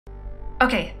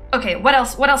Okay, what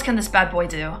else can this bad boy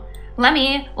do? Let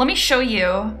me show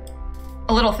you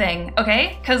a little thing,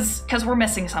 okay? Cause we're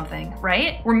missing something,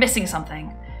 right? We're missing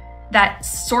something.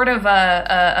 That's sort of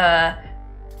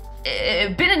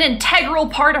been an integral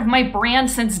part of my brand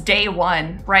since day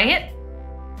one, right?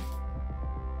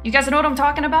 You guys know what I'm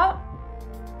talking about?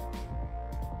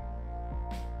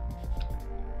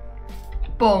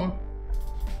 Boom.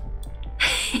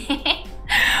 Look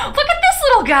at this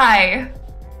little guy.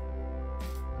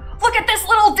 Look at this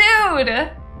little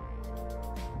dude.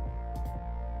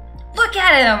 Look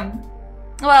at him.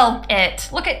 Well, it.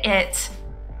 Look at it.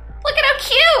 Look at how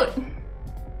cute.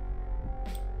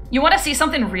 You want to see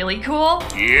something really cool?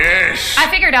 Yes. I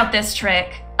figured out this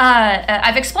trick.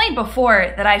 I've explained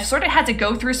before that I've sort of had to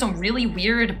go through some really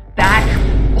weird back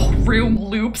room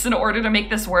loops in order to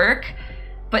make this work.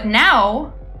 But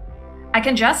now, I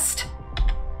can just,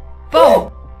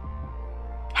 boom.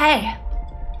 Hey,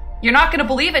 you're not gonna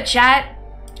believe it, chat,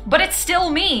 but it's still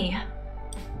me.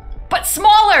 But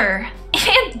smaller,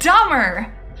 and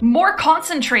dumber, more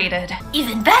concentrated,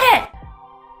 even better.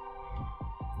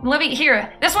 Let me,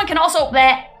 here, this one can also,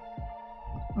 bleh.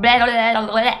 Blah, blah, blah,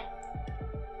 blah.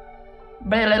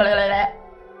 Blah, blah, blah,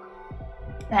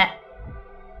 blah.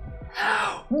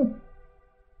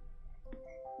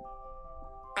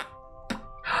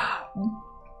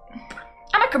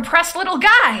 I'm a compressed little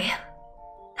guy.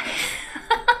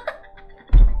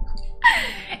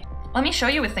 Let me show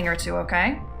you a thing or two,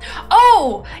 okay?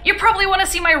 Oh, you probably want to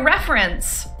see my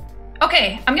reference.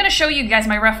 Okay, I'm gonna show you guys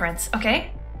my reference,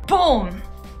 okay? Boom.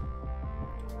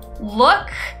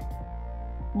 Look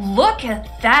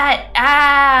at that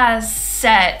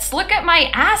assets. Look at my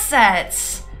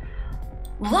assets.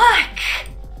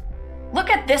 Look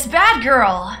at this bad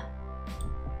girl.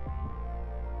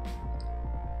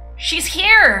 She's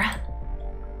here.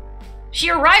 She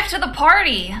arrived to the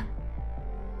party.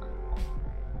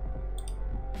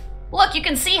 Look, you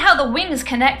can see how the wings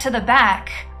connect to the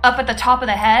back, up at the top of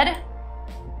the head.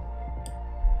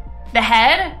 The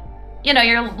head? You know,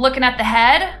 you're looking at the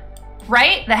head,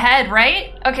 right? The head,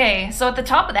 right? Okay, so at the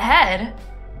top of the head,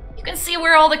 you can see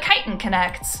where all the chitin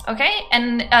connects, okay?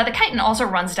 And the chitin also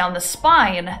runs down the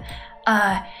spine.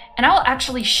 And I'll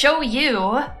actually show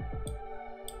you.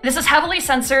 This is heavily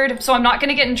censored, so I'm not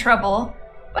gonna get in trouble.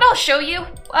 But I'll show you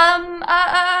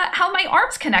how my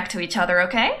arms connect to each other,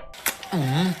 okay?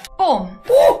 Boom.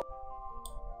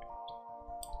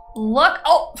 Look,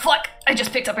 oh, fuck. I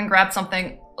just picked up and grabbed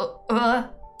something.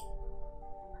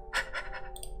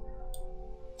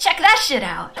 Check that shit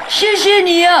out. 谢谢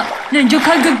你啊，那你就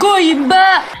看个过瘾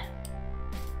吧。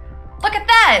 Look at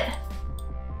that.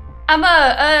 I'm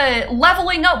a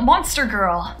leveling up monster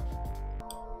girl.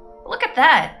 Look at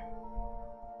that.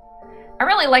 I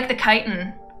really like the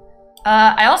chitin.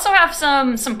 I also have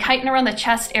some chitin around the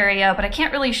chest area, but I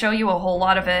can't really show you a whole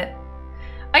lot of it.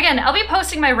 Again, I'll be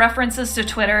posting my references to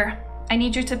Twitter. I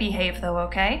need you to behave though,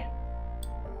 okay?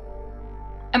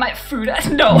 Am I food?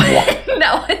 No.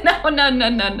 No.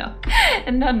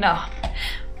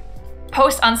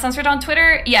 Post uncensored on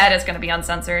Twitter? Yeah, it is gonna be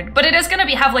uncensored, but it is gonna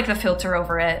have like the filter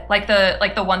over it, like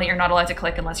the one that you're not allowed to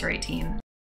click unless you're 18.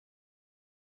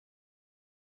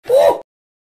 Oh!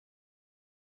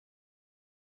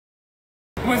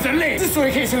 我们人类之所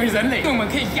以可以成为人类，因为我们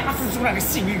可以压制住那个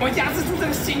性欲。我们压制住这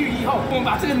个性欲以后，我们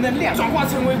把这个能量转化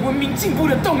成为文明进步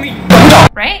的动力。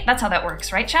Right? That's how that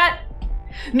works, right, chat?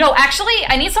 No, actually,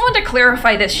 I need someone to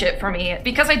clarify this shit for me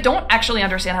because I don't actually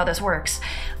understand how this works.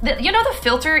 You know the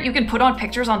filter you can put on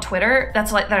pictures on Twitter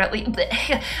that's like that,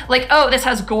 like, oh, this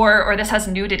has gore or this has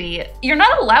nudity. You're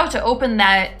not allowed to open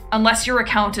that unless your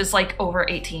account is like over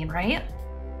 18, right?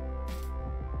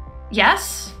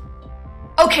 Yes?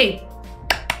 Okay.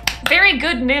 Very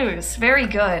good news. Very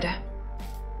good.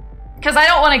 Because I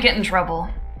don't want to get in trouble.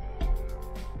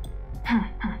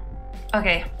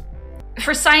 Okay.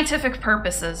 For scientific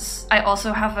purposes, I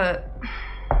also have a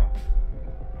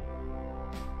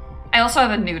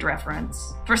nude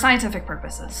reference. For scientific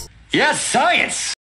purposes. Yes, science!